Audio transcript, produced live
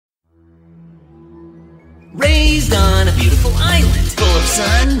Raised on a beautiful island, full of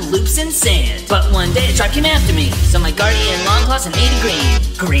sun, loops, and sand. But one day a tribe came after me, so my guardian long claws and made it green.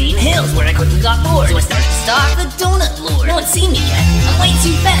 Green hills where I quickly got bored, so I started to stalk the donut lord. No one's seen me yet, I'm way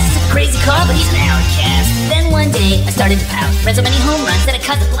too fast. It's a crazy car, but he's an outcast. Then one day I started to pout, read so many home runs that it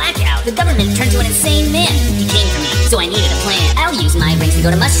caused a blackout. The government turned to an insane man. He came for me, so I needed a plan. I'll use my rings to go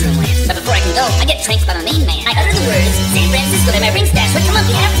to Mushroom Land, but before I can go, I get tranced by my main man. I utter the words, San Francisco, then my ring stash. But come on,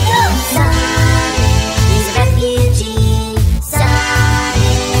 we have to go. He's a refugee, Sonic,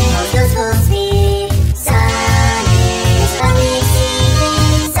 always goes full speed, Sonic, is what we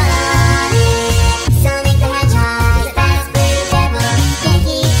see, Sonic, Sonic the Hedgehog, the fast blue devil, can't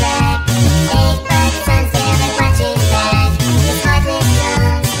keep track, take back the sun's there and watch it back, his heartless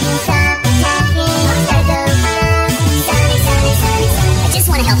drums, stop attacking, gotta go up, Sonic, Sonic, Sonic, Sonic. I just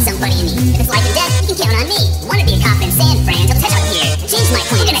wanna help somebody in need, if it's life and death, you can count on me. Wanna be a cop in San Fran till the Hedgehog here, change my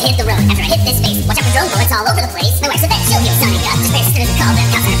plan, gonna hit the road after I hit this space, watch out for drone bullets all over the place. My wife's a vet, she'll heal Sonic up. Just as soon as we call them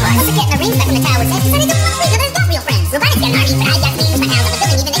cops on her part. Once I get in the ring back from the tower, says Sonic don't want to leave, there's not real friends. Robotics got an army, but I got me. My house on the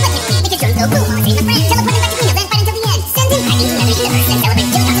building, even they let me leave. Because drones go boom, I'll save my friends. Teleporting back to Greenville, then fight until the end. Send in hacking to every universe, then celebrate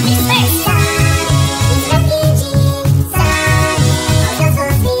Joe Johnson faces first. Sonic, he's a refugee, Sonic, always goes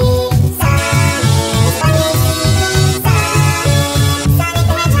full speed, Sonic, is what we see, Sonic, Sonic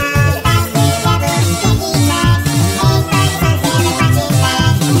the Hedgehog, the fast blue devil, can't keep track, take back the sun's there and watch it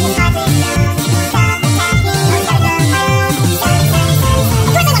back, his heartless drums, stop attacking, gotta go up, Sonic, Sonic, Sonic, Sonic. Of course I want to watch it,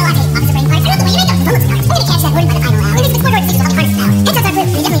 Officer Brain Parts. I love the way you make those components cards. I'm gonna catch that word by the final hour. We're gonna corridor 6 with all the cards now. Headshots are blue,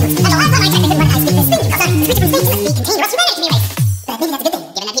 we definitely lose. And the last time I checked, I couldn't run high speed. This thing we call Sonic. The switch from space to speed contained rusty magnet to be erased. But maybe that's a good thing,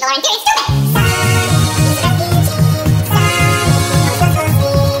 given that people are in theory